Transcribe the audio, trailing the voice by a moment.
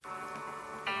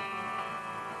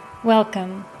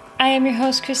Welcome. I am your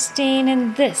host, Christine,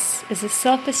 and this is the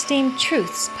Self-Esteem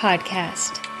Truths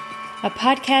Podcast, a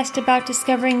podcast about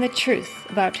discovering the truth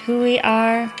about who we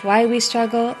are, why we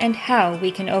struggle, and how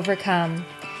we can overcome.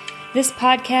 This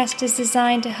podcast is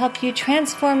designed to help you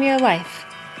transform your life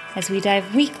as we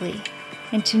dive weekly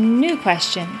into new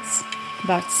questions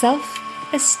about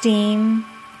self-esteem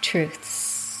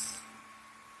truths.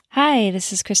 Hi,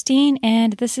 this is Christine,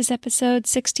 and this is episode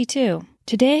 62.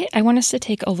 Today, I want us to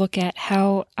take a look at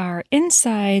how our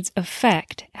insides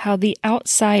affect how the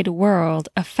outside world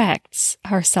affects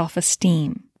our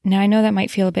self-esteem. Now, I know that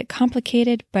might feel a bit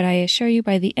complicated, but I assure you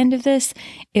by the end of this,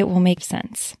 it will make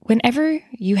sense. Whenever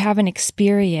you have an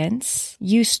experience,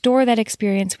 you store that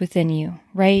experience within you,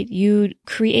 right? You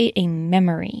create a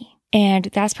memory, and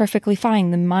that's perfectly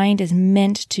fine. The mind is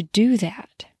meant to do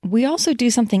that. We also do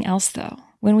something else, though.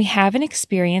 When we have an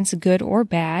experience, good or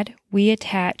bad, we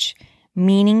attach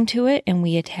meaning to it and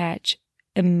we attach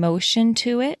emotion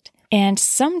to it. And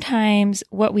sometimes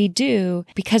what we do,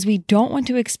 because we don't want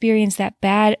to experience that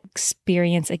bad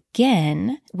experience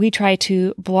again, we try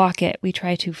to block it, we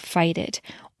try to fight it.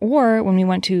 Or when we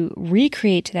want to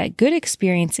recreate that good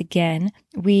experience again,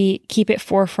 we keep it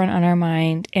forefront on our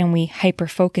mind and we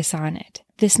hyper-focus on it.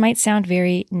 This might sound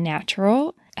very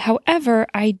natural. However,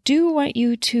 I do want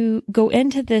you to go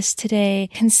into this today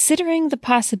considering the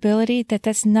possibility that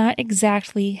that's not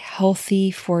exactly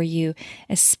healthy for you,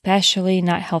 especially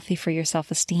not healthy for your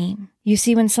self-esteem. You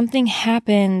see, when something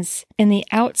happens in the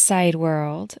outside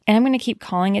world, and I'm going to keep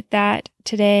calling it that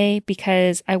today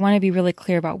because I want to be really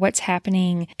clear about what's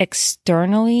happening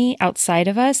externally outside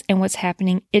of us and what's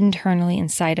happening internally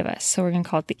inside of us. So we're going to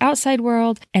call it the outside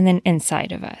world and then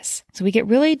inside of us. So we get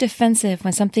really defensive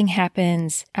when something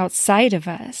happens outside of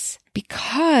us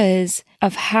because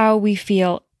of how we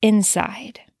feel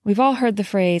inside. We've all heard the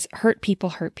phrase, hurt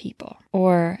people,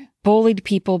 or bullied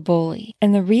people bully.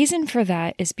 And the reason for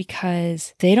that is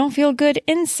because they don't feel good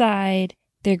inside.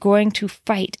 They're going to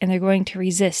fight and they're going to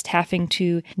resist having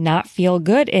to not feel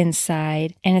good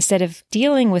inside. And instead of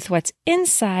dealing with what's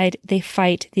inside, they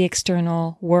fight the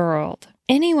external world.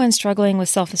 Anyone struggling with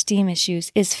self-esteem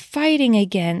issues is fighting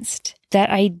against that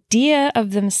idea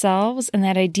of themselves and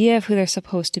that idea of who they're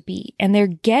supposed to be. And they're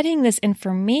getting this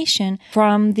information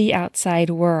from the outside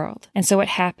world. And so what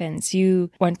happens?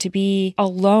 You want to be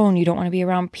alone. You don't want to be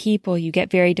around people. You get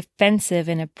very defensive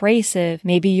and abrasive.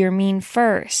 Maybe you're mean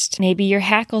first. Maybe your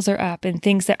hackles are up and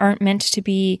things that aren't meant to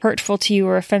be hurtful to you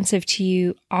or offensive to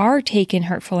you are taken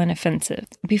hurtful and offensive.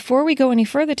 Before we go any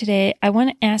further today, I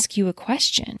want to ask you a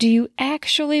question. Do you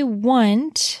actually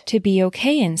want to be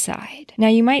okay inside? Now,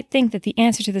 you might think that the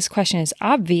answer to this question is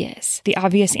obvious. The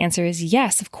obvious answer is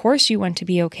yes, of course you want to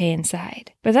be okay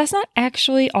inside. But that's not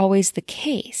actually always the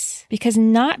case, because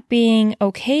not being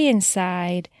okay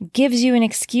inside gives you an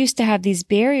excuse to have these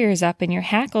barriers up and your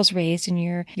hackles raised and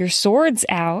your swords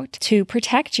out to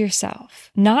protect yourself.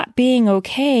 Not being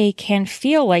okay can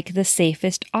feel like the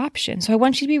safest option. So I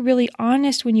want you to be really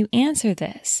honest when you answer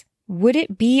this. Would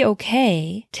it be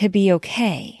okay to be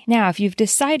okay? Now, if you've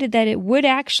decided that it would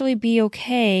actually be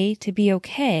okay to be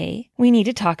okay, we need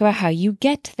to talk about how you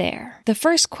get there. The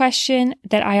first question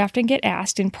that I often get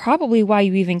asked, and probably why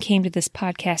you even came to this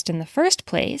podcast in the first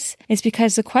place, is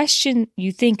because the question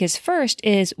you think is first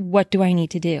is, what do I need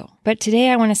to do? But today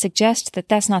I want to suggest that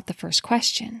that's not the first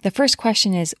question. The first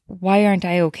question is, why aren't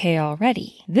I okay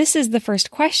already? This is the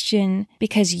first question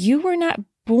because you were not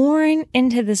born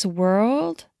into this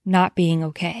world not being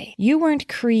okay. You weren't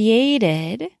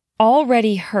created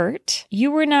already hurt.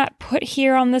 You were not put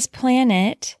here on this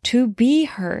planet to be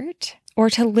hurt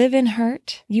or to live in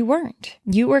hurt. You weren't.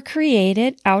 You were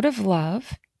created out of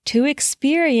love to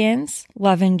experience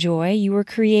love and joy. You were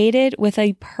created with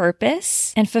a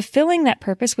purpose, and fulfilling that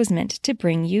purpose was meant to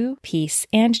bring you peace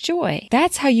and joy.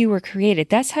 That's how you were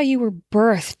created. That's how you were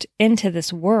birthed into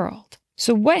this world.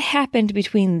 So what happened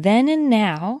between then and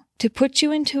now to put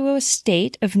you into a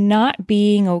state of not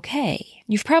being okay?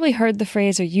 You've probably heard the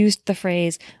phrase or used the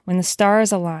phrase, when the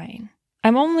stars align.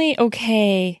 I'm only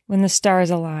okay when the stars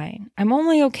align. I'm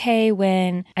only okay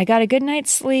when I got a good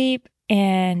night's sleep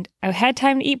and I had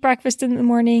time to eat breakfast in the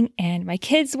morning and my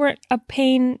kids weren't a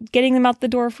pain getting them out the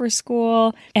door for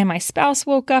school and my spouse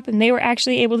woke up and they were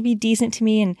actually able to be decent to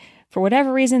me, and for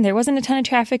whatever reason, there wasn't a ton of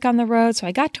traffic on the road, so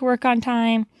I got to work on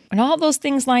time. When all those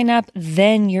things line up,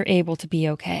 then you're able to be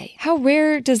okay. How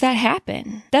rare does that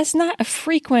happen? That's not a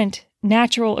frequent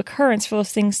natural occurrence for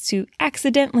those things to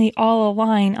accidentally all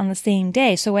align on the same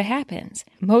day. So what happens?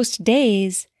 Most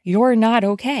days, you're not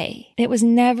okay. It was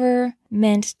never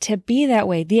meant to be that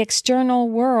way. The external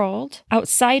world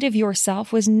outside of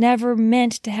yourself was never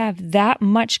meant to have that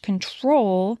much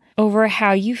control over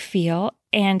how you feel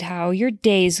and how your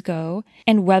days go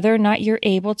and whether or not you're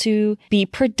able to be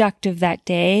productive that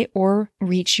day or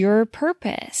reach your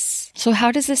purpose. So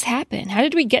how does this happen? How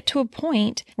did we get to a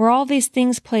point where all these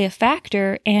things play a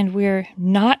factor and we're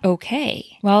not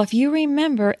okay? Well, if you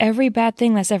remember every bad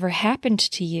thing that's ever happened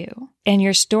to you, and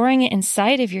you're storing it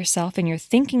inside of yourself and you're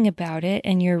thinking about it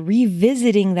and you're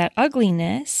revisiting that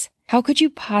ugliness, how could you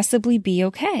possibly be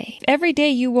okay? If every day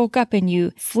you woke up and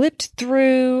you flipped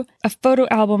through a photo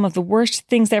album of the worst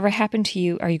things that ever happened to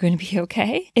you, are you going to be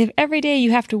okay? If every day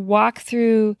you have to walk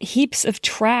through heaps of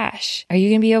trash, are you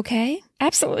going to be okay?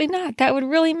 Absolutely not. That would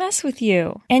really mess with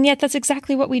you. And yet that's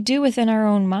exactly what we do within our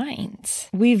own minds.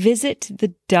 We visit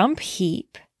the dump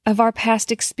heap of our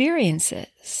past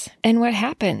experiences. And what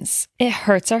happens? It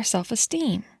hurts our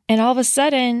self-esteem. And all of a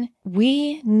sudden,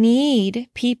 we need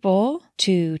people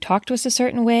to talk to us a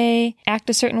certain way, act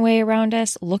a certain way around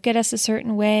us, look at us a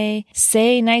certain way,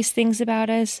 say nice things about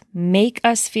us, make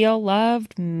us feel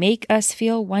loved, make us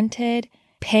feel wanted,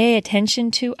 pay attention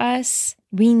to us.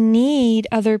 We need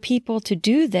other people to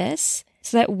do this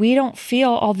so that we don't feel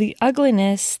all the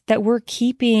ugliness that we're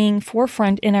keeping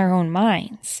forefront in our own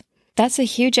minds. That's a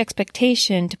huge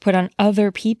expectation to put on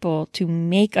other people to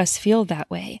make us feel that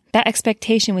way. That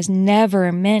expectation was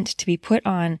never meant to be put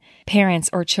on parents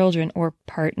or children or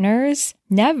partners.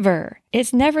 Never.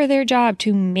 It's never their job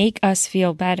to make us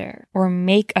feel better or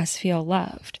make us feel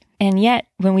loved. And yet,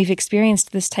 when we've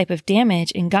experienced this type of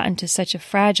damage and gotten to such a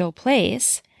fragile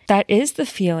place, that is the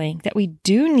feeling that we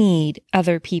do need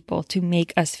other people to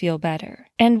make us feel better.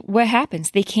 And what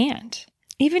happens? They can't.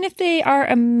 Even if they are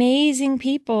amazing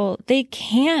people, they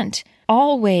can't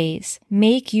always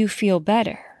make you feel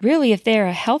better. Really, if they're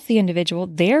a healthy individual,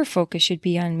 their focus should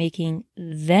be on making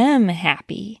them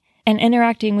happy. And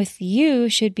interacting with you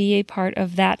should be a part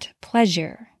of that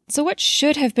pleasure. So what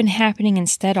should have been happening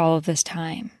instead all of this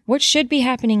time? What should be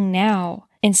happening now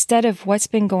instead of what's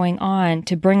been going on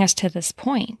to bring us to this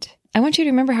point? I want you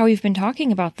to remember how we've been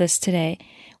talking about this today.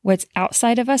 What's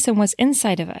outside of us and what's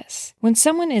inside of us. When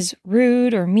someone is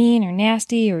rude or mean or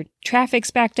nasty or traffic's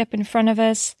backed up in front of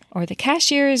us or the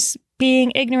cashier's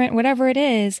being ignorant, whatever it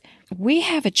is, we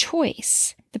have a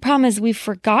choice. The problem is we've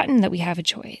forgotten that we have a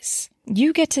choice.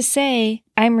 You get to say,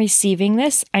 I'm receiving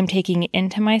this, I'm taking it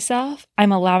into myself,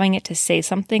 I'm allowing it to say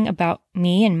something about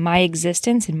me and my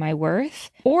existence and my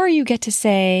worth. Or you get to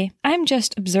say, I'm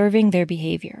just observing their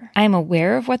behavior. I'm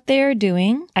aware of what they're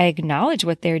doing. I acknowledge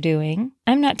what they're doing.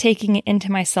 I'm not taking it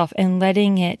into myself and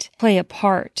letting it play a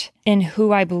part in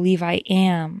who I believe I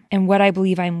am and what I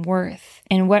believe I'm worth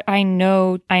and what I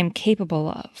know I'm capable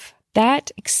of.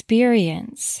 That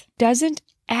experience doesn't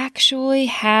actually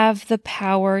have the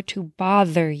power to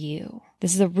bother you.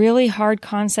 This is a really hard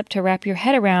concept to wrap your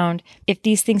head around if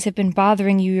these things have been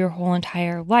bothering you your whole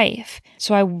entire life.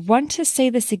 So I want to say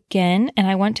this again, and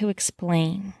I want to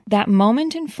explain. That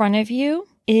moment in front of you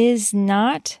is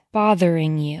not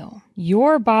bothering you.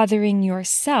 You're bothering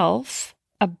yourself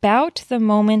about the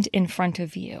moment in front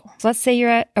of you. So let's say you're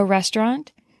at a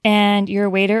restaurant and your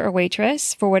waiter or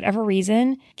waitress, for whatever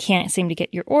reason, can't seem to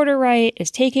get your order right,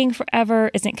 is taking forever,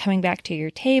 isn't coming back to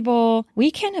your table. We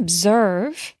can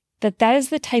observe that that is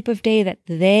the type of day that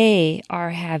they are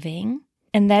having,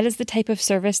 and that is the type of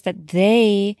service that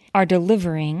they are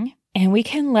delivering, and we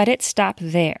can let it stop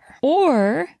there.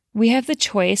 Or we have the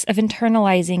choice of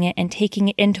internalizing it and taking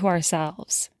it into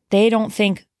ourselves. They don't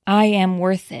think I am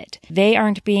worth it. They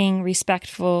aren't being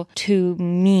respectful to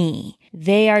me.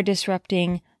 They are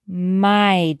disrupting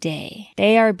my day.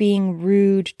 They are being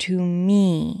rude to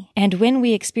me. And when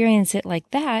we experience it like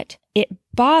that, it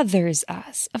bothers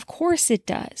us. Of course it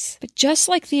does. But just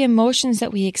like the emotions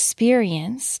that we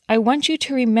experience, I want you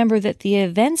to remember that the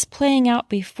events playing out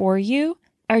before you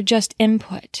are just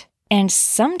input. And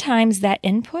sometimes that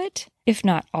input, if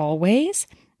not always,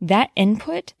 that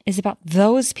input is about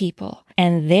those people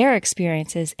and their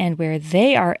experiences and where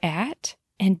they are at,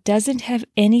 and doesn't have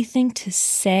anything to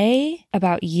say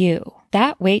about you.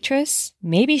 That waitress,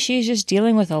 maybe she's just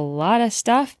dealing with a lot of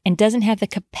stuff and doesn't have the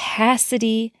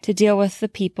capacity to deal with the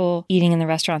people eating in the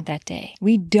restaurant that day.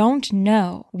 We don't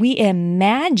know. We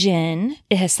imagine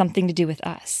it has something to do with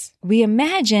us. We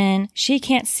imagine she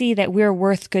can't see that we're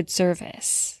worth good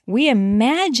service. We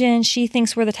imagine she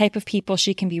thinks we're the type of people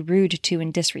she can be rude to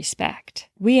and disrespect.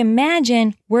 We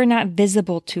imagine we're not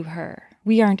visible to her.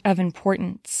 We aren't of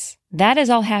importance. That is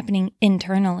all happening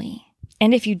internally.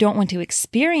 And if you don't want to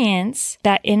experience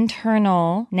that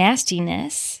internal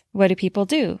nastiness, what do people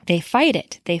do? They fight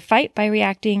it. They fight by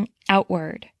reacting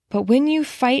outward. But when you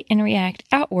fight and react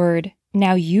outward,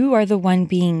 now you are the one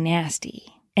being nasty.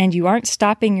 And you aren't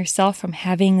stopping yourself from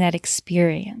having that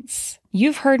experience.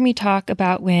 You've heard me talk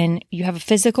about when you have a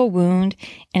physical wound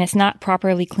and it's not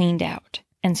properly cleaned out.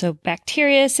 And so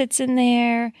bacteria sits in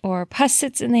there or pus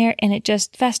sits in there and it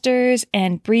just festers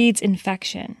and breeds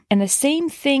infection. And the same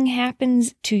thing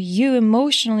happens to you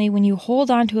emotionally when you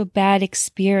hold on to a bad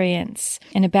experience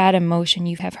and a bad emotion.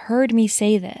 You have heard me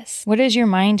say this. What does your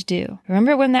mind do?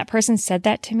 Remember when that person said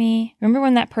that to me? Remember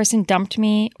when that person dumped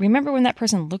me? Remember when that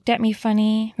person looked at me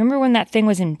funny? Remember when that thing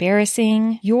was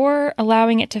embarrassing? You're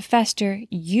allowing it to fester.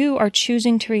 You are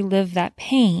choosing to relive that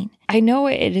pain. I know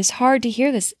it is hard to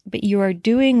hear this, but you are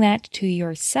doing that to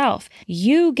yourself.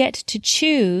 You get to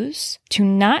choose to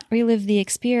not relive the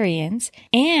experience,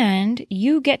 and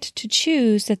you get to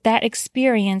choose that that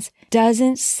experience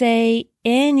doesn't say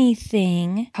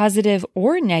anything positive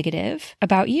or negative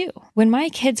about you. When my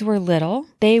kids were little,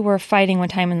 they were fighting one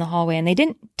time in the hallway, and they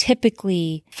didn't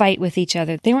typically fight with each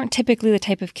other. They weren't typically the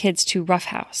type of kids to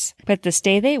roughhouse, but this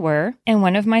day they were, and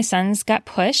one of my sons got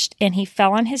pushed and he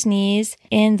fell on his knees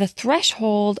in the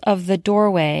threshold of the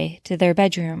doorway to their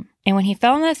bedroom. And when he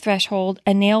fell on that threshold,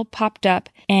 a nail popped up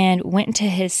and went into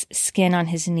his skin on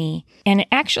his knee. And it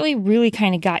actually really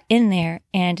kind of got in there.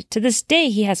 And to this day,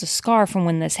 he has a scar from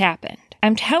when this happened.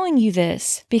 I'm telling you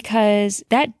this because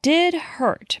that did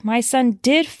hurt. My son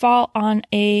did fall on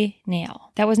a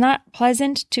nail. That was not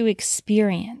pleasant to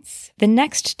experience. The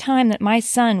next time that my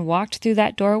son walked through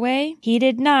that doorway, he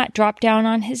did not drop down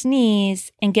on his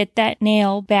knees and get that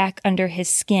nail back under his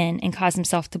skin and cause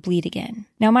himself to bleed again.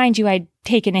 Now, mind you, I'd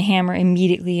taken a hammer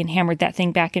immediately and hammered that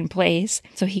thing back in place,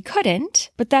 so he couldn't,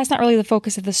 but that's not really the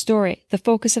focus of the story. The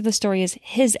focus of the story is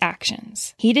his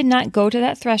actions. He did not go to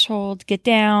that threshold, get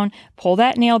down, pull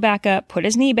that nail back up, put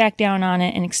his knee back down on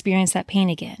it, and experience that pain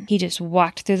again. He just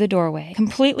walked through the doorway,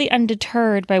 completely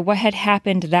undeterred by what had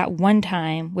happened that one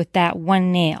time with that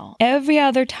one nail. Every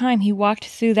other time he walked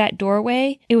through that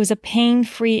doorway, it was a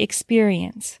pain-free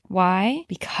experience. Why?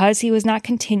 Because he was not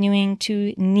continuing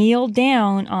to kneel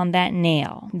down on that nail.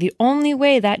 The only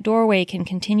way that doorway can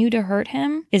continue to hurt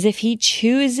him is if he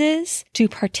chooses to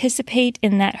participate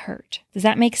in that hurt. Does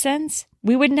that make sense?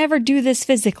 We would never do this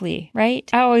physically, right?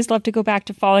 I always love to go back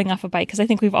to falling off a bike because I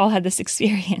think we've all had this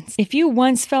experience. If you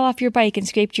once fell off your bike and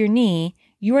scraped your knee,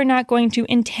 you are not going to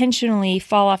intentionally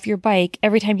fall off your bike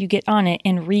every time you get on it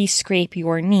and re-scrape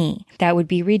your knee. That would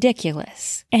be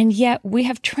ridiculous. And yet we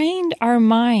have trained our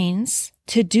minds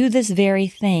to do this very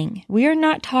thing. We are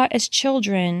not taught as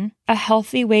children a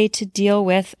healthy way to deal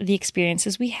with the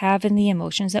experiences we have and the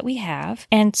emotions that we have.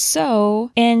 And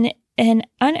so in an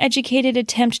uneducated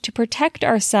attempt to protect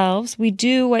ourselves, we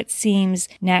do what seems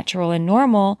natural and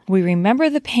normal. We remember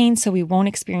the pain so we won't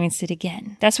experience it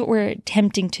again. That's what we're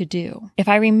attempting to do. If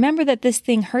I remember that this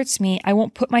thing hurts me, I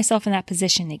won't put myself in that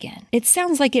position again. It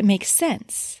sounds like it makes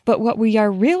sense, but what we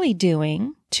are really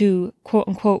doing to quote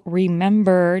unquote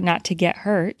remember not to get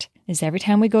hurt is every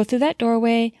time we go through that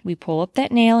doorway, we pull up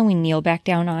that nail and we kneel back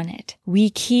down on it. We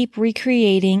keep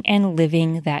recreating and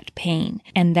living that pain.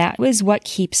 And that is what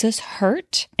keeps us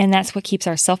hurt. And that's what keeps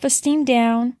our self-esteem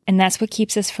down. And that's what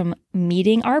keeps us from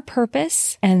meeting our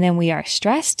purpose. And then we are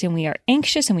stressed and we are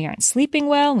anxious and we aren't sleeping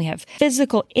well and we have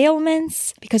physical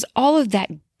ailments because all of that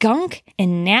gunk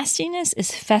and nastiness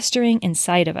is festering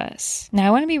inside of us. Now,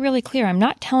 I want to be really clear. I'm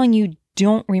not telling you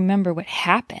don't remember what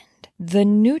happened. The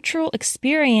neutral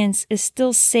experience is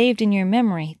still saved in your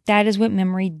memory. That is what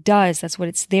memory does. That's what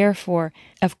it's there for.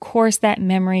 Of course, that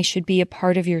memory should be a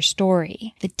part of your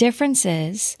story. The difference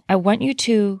is, I want you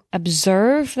to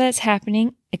observe that's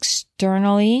happening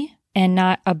externally and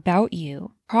not about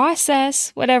you. Process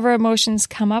whatever emotions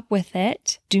come up with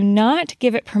it. Do not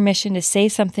give it permission to say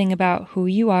something about who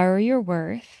you are or your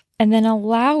worth. And then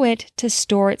allow it to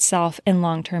store itself in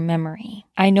long-term memory.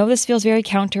 I know this feels very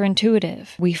counterintuitive.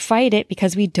 We fight it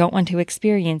because we don't want to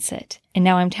experience it. And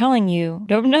now I'm telling you,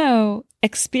 no,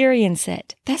 experience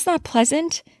it. That's not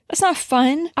pleasant. That's not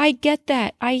fun. I get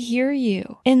that. I hear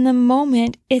you. In the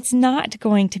moment, it's not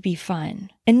going to be fun.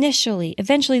 Initially,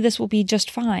 eventually this will be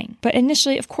just fine. But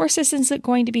initially, of course, this isn't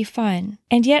going to be fun.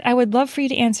 And yet, I would love for you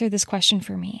to answer this question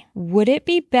for me. Would it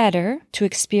be better to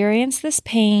experience this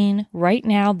pain right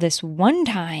now, this one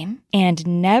time,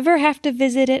 and never have to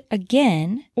visit it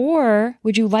again? Or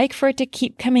would you like for it to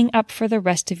keep coming up for the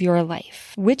rest of your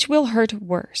life? Which will hurt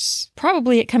worse?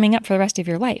 Probably it coming up for the rest of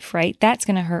your life, right? That's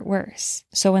going to hurt worse.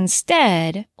 So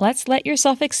instead, let's let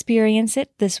yourself experience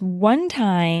it this one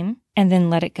time and then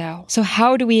let it go. So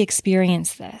how do we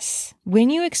experience this? When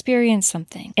you experience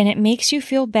something and it makes you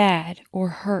feel bad or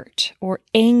hurt or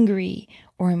angry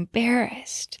or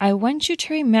embarrassed, I want you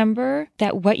to remember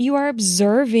that what you are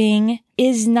observing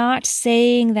is not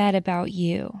saying that about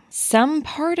you. Some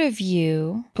part of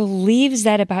you believes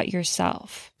that about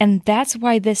yourself. And that's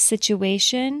why this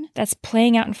situation that's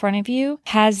playing out in front of you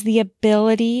has the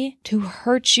ability to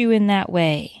hurt you in that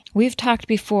way. We've talked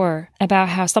before about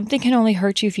how something can only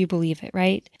hurt you if you believe it,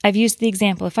 right? I've used the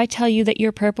example. If I tell you that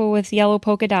you're purple with yellow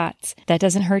polka dots, that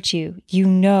doesn't hurt you. You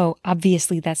know,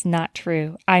 obviously that's not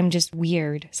true. I'm just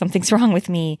weird. Something's wrong with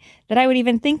me that I would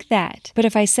even think that. But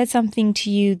if I said something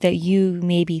to you that you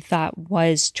maybe thought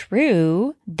was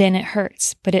true, then it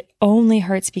hurts. But it only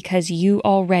hurts because you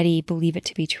already believe it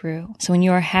to be true. So when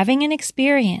you are having an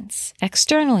experience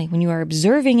externally, when you are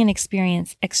observing an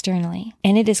experience externally,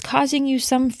 and it is causing you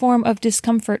some form of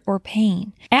discomfort or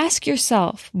pain, ask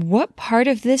yourself, what part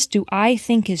of this do I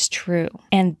think is true?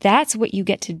 And that's what you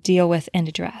get to deal with and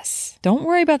address. Don't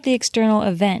worry about the external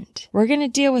event. We're going to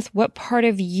deal with what part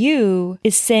of you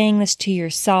is saying this to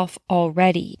yourself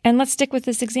already. And let's stick with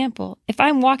this example. If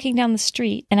I'm walking down the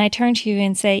street and I turn to you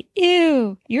and say,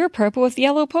 ew, you're purple with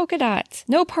yellow polka dots,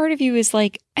 no part of you is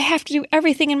like, I have to do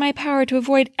everything in my power to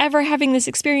avoid ever having this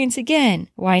experience again.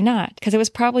 Why not? Because it was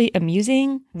probably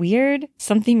amusing, weird,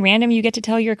 something random you get to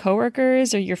tell your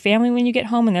coworkers or your family when you get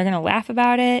home and they're going to laugh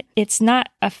about it. It's not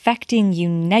affecting you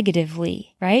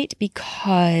negatively, right?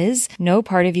 Because no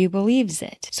part of you believes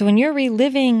it. So when you're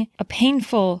reliving a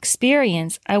painful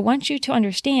experience, I want you to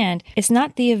understand it's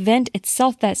not the event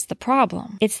itself that's the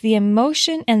problem. It's the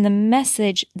emotion and the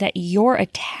message that you're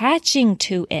attaching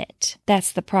to it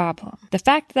that's the problem. The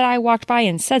fact that I walked by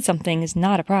and said something is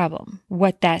not a problem.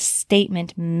 What that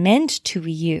statement meant to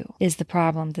you is the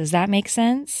problem. Does that make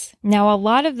sense? Now, a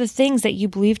lot of the things that you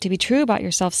believe to be true about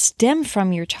yourself stem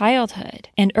from your childhood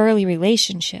and early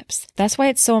relationships. That's why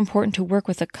it's so important to work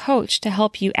with a coach to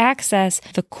help you access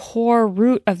the core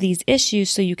root of these issues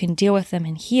so you can deal with them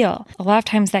and heal. A lot of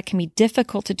times that can be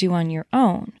difficult to do on your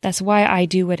own. That's why I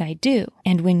do what I do.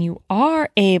 And when you are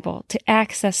able to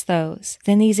access those,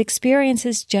 then these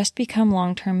experiences just become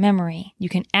long-term memory. You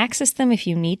can access them if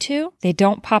you need to. They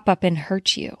don't pop up and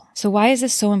hurt you. So why is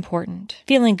this so important?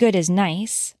 Feeling good is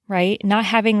nice, right? Not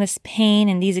having this pain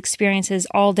and these experiences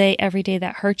all day, every day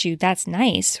that hurt you, that's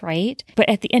nice, right? But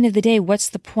at the end of the day, what's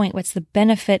the point? What's the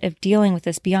benefit of dealing with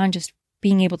this beyond just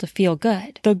being able to feel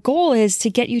good? The goal is to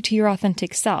get you to your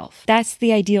authentic self. That's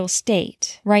the ideal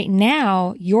state. Right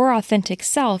now, your authentic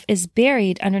self is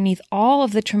buried underneath all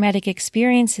of the traumatic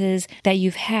experiences that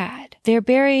you've had. They're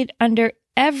buried under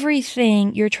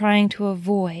everything you're trying to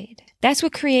avoid. That's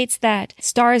what creates that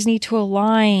stars need to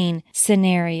align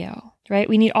scenario, right?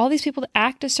 We need all these people to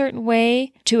act a certain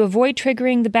way to avoid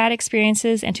triggering the bad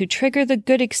experiences and to trigger the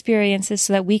good experiences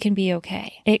so that we can be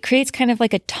okay. It creates kind of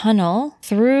like a tunnel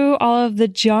through all of the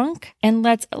junk and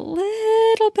lets a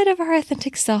little bit of our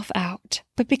authentic self out.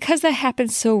 But because that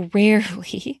happens so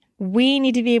rarely, we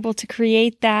need to be able to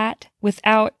create that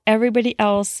without everybody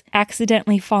else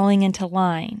accidentally falling into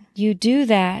line. You do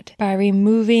that by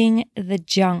removing the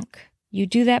junk. You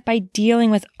do that by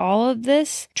dealing with all of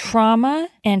this trauma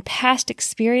and past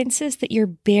experiences that you're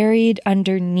buried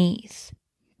underneath.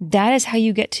 That is how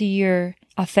you get to your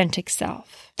authentic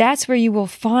self. That's where you will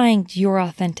find your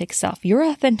authentic self. Your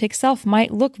authentic self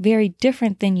might look very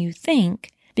different than you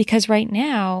think, because right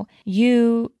now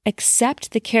you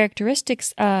accept the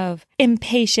characteristics of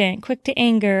impatient, quick to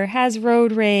anger, has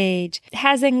road rage,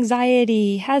 has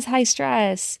anxiety, has high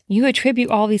stress. You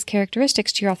attribute all these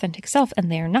characteristics to your authentic self,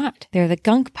 and they're not. They're the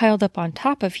gunk piled up on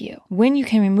top of you. When you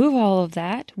can remove all of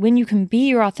that, when you can be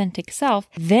your authentic self,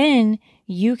 then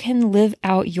you can live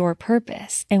out your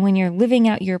purpose. And when you're living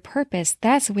out your purpose,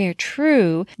 that's where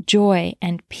true joy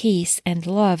and peace and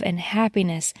love and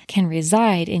happiness can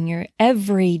reside in your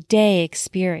everyday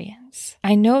experience.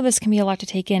 I know this can be a lot to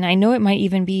take in. I know it might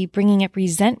even be bringing up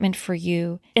resentment for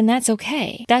you, and that's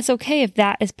okay. That's okay if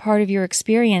that is part of your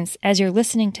experience as you're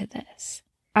listening to this.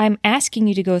 I'm asking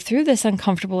you to go through this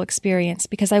uncomfortable experience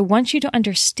because I want you to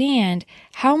understand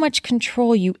how much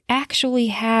control you actually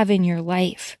have in your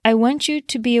life. I want you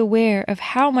to be aware of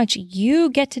how much you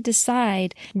get to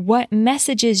decide what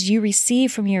messages you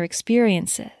receive from your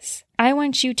experiences. I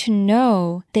want you to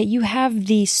know that you have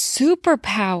the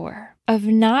superpower of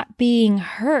not being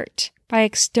hurt by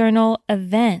external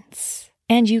events.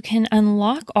 And you can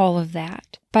unlock all of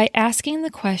that by asking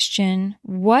the question,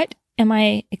 what am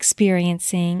I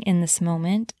experiencing in this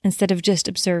moment instead of just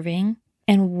observing?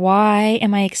 And why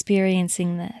am I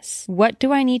experiencing this? What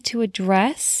do I need to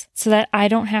address so that I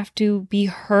don't have to be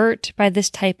hurt by this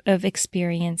type of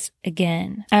experience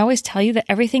again? I always tell you that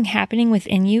everything happening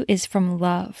within you is from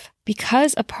love.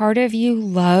 Because a part of you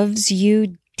loves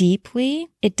you deeply,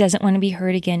 it doesn't want to be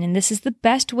hurt again. And this is the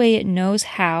best way it knows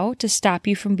how to stop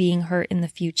you from being hurt in the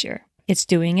future. It's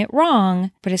doing it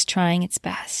wrong, but it's trying its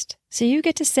best. So you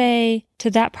get to say to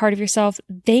that part of yourself,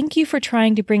 thank you for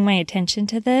trying to bring my attention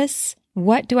to this.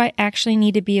 What do I actually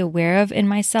need to be aware of in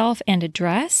myself and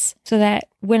address so that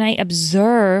when I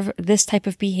observe this type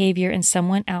of behavior in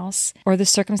someone else or the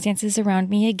circumstances around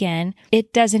me again,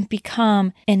 it doesn't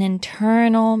become an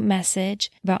internal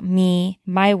message about me,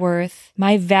 my worth,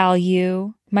 my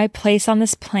value, my place on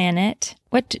this planet.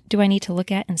 What do I need to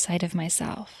look at inside of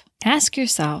myself? Ask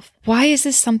yourself, why is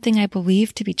this something I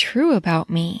believe to be true about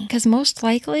me? Because most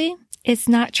likely, it's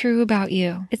not true about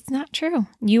you. It's not true.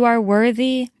 You are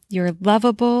worthy. You're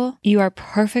lovable. You are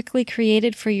perfectly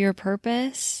created for your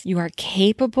purpose. You are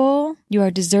capable. You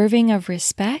are deserving of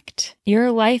respect.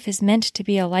 Your life is meant to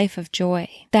be a life of joy.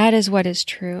 That is what is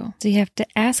true. So you have to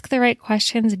ask the right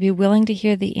questions and be willing to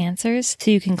hear the answers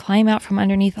so you can climb out from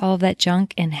underneath all of that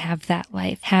junk and have that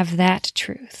life, have that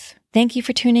truth. Thank you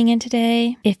for tuning in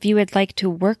today. If you would like to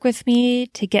work with me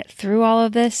to get through all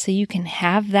of this so you can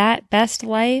have that best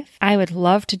life, I would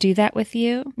love to do that with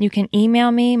you. You can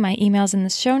email me. My email's in the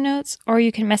show notes, or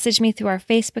you can message me through our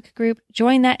Facebook group.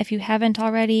 Join that if you haven't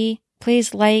already.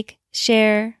 Please like,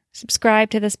 share, subscribe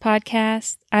to this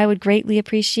podcast. I would greatly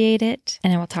appreciate it,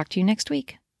 and I will talk to you next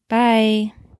week. Bye.